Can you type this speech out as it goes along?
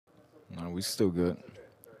We still good.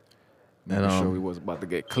 And, I'm sure we was about to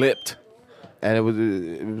get clipped. And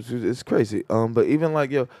it's crazy. But even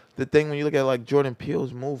like the thing when you look at like Jordan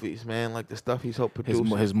Peele's movies, man, like the stuff he's helped produce.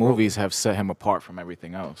 His movies have set him apart from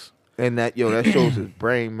everything else. And that that shows his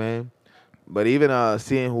brain, man. But even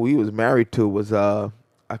seeing who he was married to was I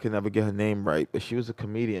can never get her name right, but she was a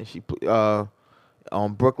comedian. She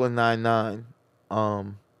on Brooklyn Nine-Nine.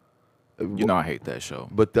 You know I hate that show.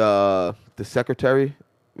 But the secretary,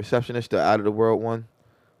 receptionist, the out of the world one,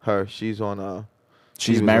 she's on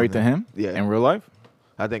She's married to him? Yeah. In real life?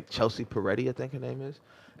 I think Chelsea Peretti, I think her name is.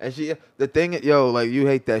 And the thing, like you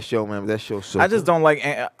hate that show, man. But that show's so I just don't like,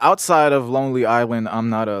 outside of Lonely Island, I'm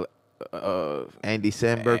not a Andy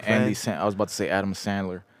Samberg fan. I was about to say Adam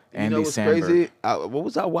Sandler. Andy what's Samberg. crazy? What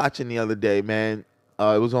was I watching the other day, man?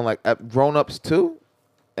 It was on like Grown Ups 2.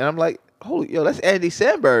 And I'm like, that's Andy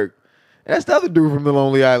Samberg. And that's the other dude from the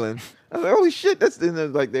Lonely Island. I was like, holy shit, that's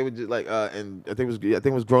like they were just like and I think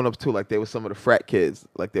it was Grown Ups too. Like they were some of the frat kids.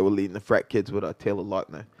 Like they were leading the frat kids with Taylor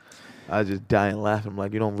Lautner. I was just dying laughing. I'm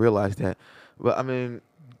like, you don't realize that. But I mean,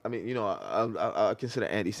 I consider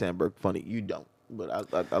Andy Samberg funny. You don't,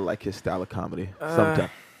 but I like his style of comedy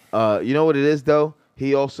sometimes. You know what it is though?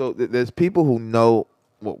 He also there's people who know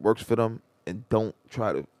what works for them and don't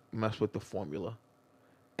try to mess with the formula.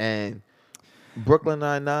 And Brooklyn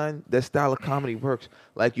Nine-Nine, that style of comedy works.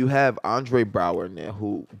 Like you have Andre Braugher in there,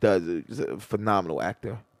 who is a phenomenal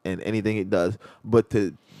actor in anything he does. But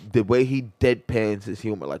the way he deadpans his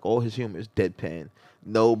humor, like all his humor is deadpan,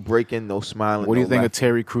 no breaking, no smiling. What do you think of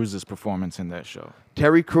Terry Crews' performance in that show?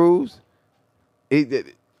 Terry Crews,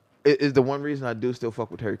 it is the one reason I do still fuck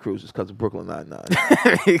with Terry Crews is because of Brooklyn Nine-Nine.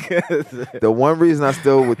 The one reason I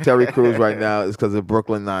still with Terry Crews right now is because of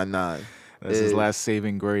Brooklyn Nine-Nine. That's his last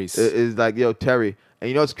saving grace. It's like, Terry. And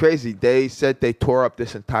you know what's crazy? They said they tore up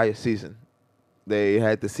this entire season. They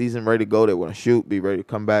had the season ready to go. They want to shoot, be ready to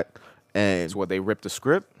come back. And so what, they ripped the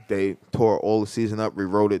script? They tore all the season up,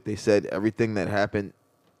 rewrote it. They said everything that happened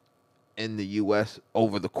in the U.S.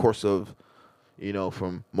 over the course of,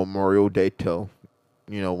 from Memorial Day till,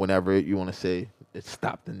 whenever you want to say it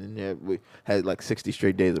stopped. And then there we had like 60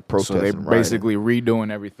 straight days of protest. So they're basically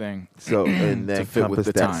redoing everything. So and then to fit with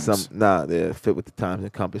the times. They fit with the times.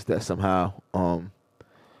 Encompass that somehow.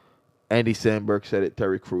 Andy Samberg said it.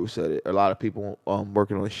 Terry Crews said it. A lot of people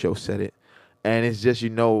working on the show said it. And it's just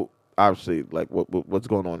obviously like what's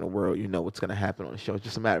going on in the world. You know what's going to happen on the show. It's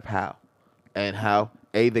just a matter of how, and how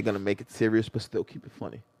they're going to make it serious but still keep it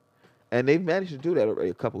funny. And they've managed to do that already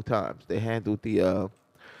a couple times. They handled the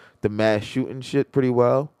mass shooting shit pretty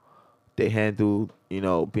well. They handled,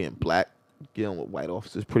 being black, dealing with white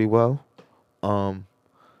officers pretty well.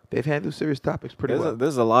 They've handled serious topics pretty well.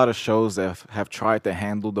 There's a lot of shows that have tried to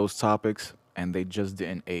handle those topics, and they just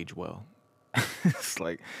didn't age well. It's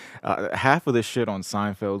like half of the shit on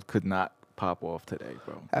Seinfeld could not pop off today,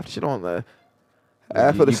 bro. Half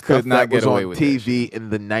of the stuff that was on TV in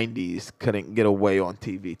the 90s couldn't get away on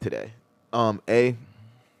TV today.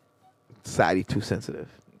 Society too sensitive.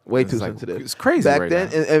 Way too sensitive. It's crazy back right then,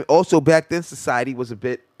 now. And also back then, society was a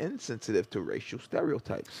bit insensitive to racial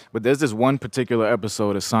stereotypes. But there's this one particular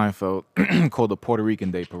episode of Seinfeld called the Puerto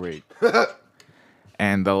Rican Day Parade.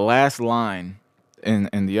 And the last line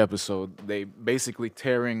in the episode, they basically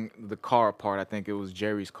tearing the car apart. I think it was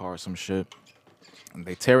Jerry's car or some shit. And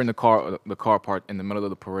they tearing the car apart in the middle of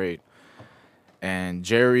the parade. And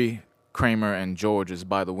Jerry, Kramer, and George is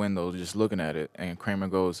by the window just looking at it. And Kramer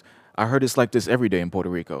goes, I heard it's like this every day in Puerto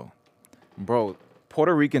Rico. Bro,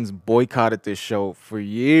 Puerto Ricans boycotted this show for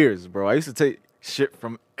years, bro. I used to take shit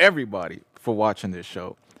from everybody for watching this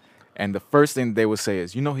show. And the first thing they would say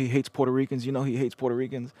is, he hates Puerto Ricans? He hates Puerto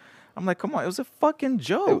Ricans? I'm like, come on, it was a fucking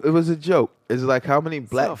joke. It was a joke. It's like how many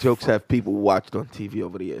black jokes have people watched on TV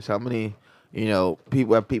over the years? How many,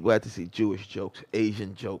 people had to see Jewish jokes,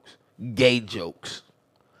 Asian jokes, gay jokes.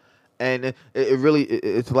 And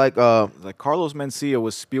it's like Carlos Mencia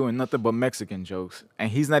was spewing nothing but Mexican jokes, and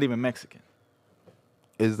he's not even Mexican.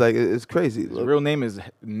 It's crazy. His real name is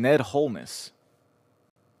Ned Holness.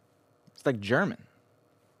 It's like German.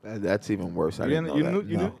 That's even worse. I didn't know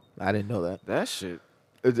that. I didn't know that. That shit.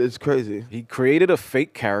 It's crazy. He created a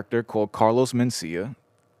fake character called Carlos Mencia.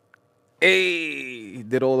 He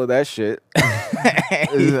did all of that shit.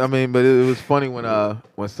 I mean, but it was funny when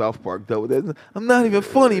South Park dealt with it. I'm not even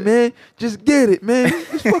funny, man. Just get it, man.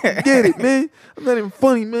 Just fucking get it, man. I'm not even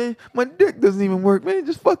funny, man. My dick doesn't even work, man.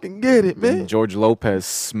 Just fucking get it, man. And George Lopez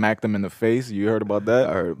smacked him in the face. You heard about that?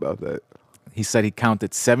 I heard about that. He said he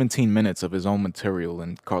counted 17 minutes of his own material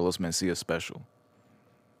in Carlos Mencia's special.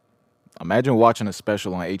 Imagine watching a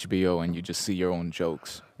special on HBO and you just see your own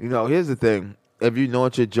jokes. Here's the thing. if you know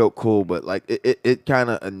it's your joke, cool. But like it kind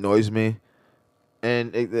of annoys me.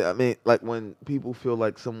 And I mean, like when people feel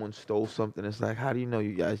like someone stole something, it's like, how do you know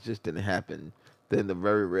you guys just didn't happen? Then the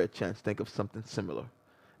very rare chance, think of something similar,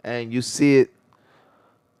 and you see it.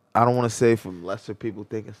 I don't want to say from lesser people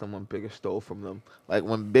thinking someone bigger stole from them. Like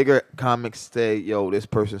when bigger comics say, "Yo, this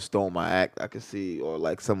person stole my act," I can see, or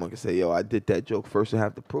like someone can say, "Yo, I did that joke first and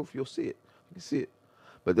have the proof." You'll see it. You can see it.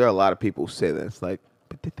 But there are a lot of people who say that. It's like,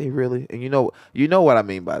 but did they really? And you know what I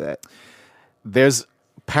mean by that. There's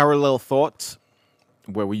parallel thoughts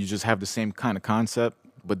where you just have the same kind of concept,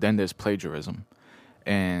 but then there's plagiarism.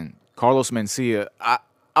 And Carlos Mencia,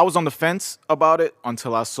 I was on the fence about it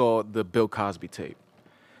until I saw the Bill Cosby tape.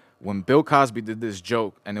 When Bill Cosby did this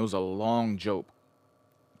joke, and it was a long joke,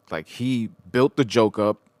 like he built the joke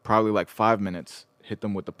up, probably like 5 minutes, hit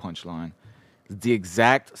them with the punchline. The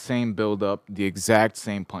exact same build up, the exact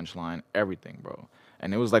same punchline, everything, bro.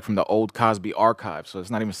 And it was like from the old Cosby archive, so it's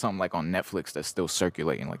not even something like on Netflix that's still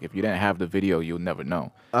circulating. Like if you didn't have the video, you'll never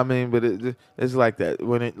know. I mean, but it's like that.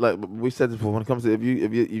 When it like we said this before, when it comes to if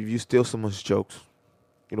you steal someone's jokes,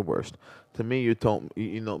 you're the worst. To me, you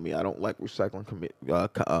know me. I don't like recycling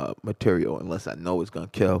material unless I know it's gonna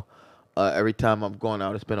kill. Every time I'm going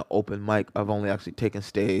out, it's been an open mic. I've only actually taken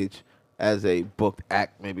stage as a booked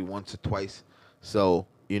act maybe once or twice. So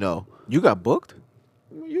You got booked?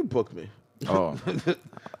 you booked me. Oh,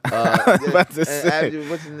 About to say.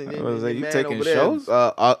 I was like, you taking shows?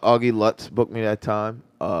 Augie Lutz booked me that time.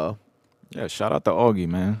 Yeah, shout out to Augie,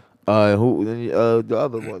 man. The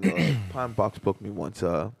other one, Pine Box booked me once.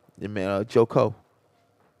 Your man, Joe Coe.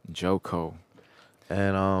 Joe Coe.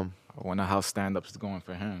 And I wonder how stand-up's is going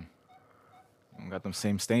for him. Don't got them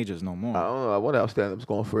same stages no more. I don't know. I wonder how stand-up's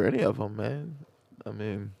going for any of them, man. I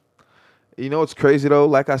mean, you know what's crazy though?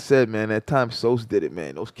 Like I said, man, that time Sos did it,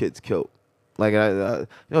 man. Those kids killed. Like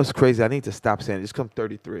it's crazy. I need to stop saying it. Just come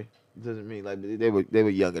 33. It doesn't mean like they were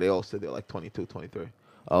younger. They all said they were like 22, 23.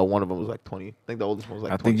 One of them was like 20. I think the oldest one was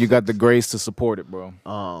like 26. I think you got the grace to support it, bro.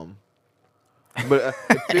 But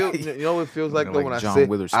it feels, you know what it feels like though like when John I say,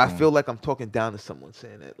 Witherspoon. I feel like I'm talking down to someone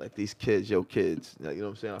saying that, like these kids, yo kids, you know what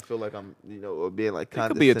I'm saying? I feel like I'm, or being like It could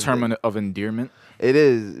condescending. be a term of endearment. It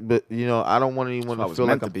is, but I don't want anyone to feel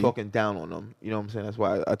like I'm be. talking down on them. You know what I'm saying? That's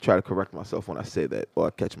why I try to correct myself when I say that, or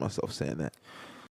I catch myself saying that.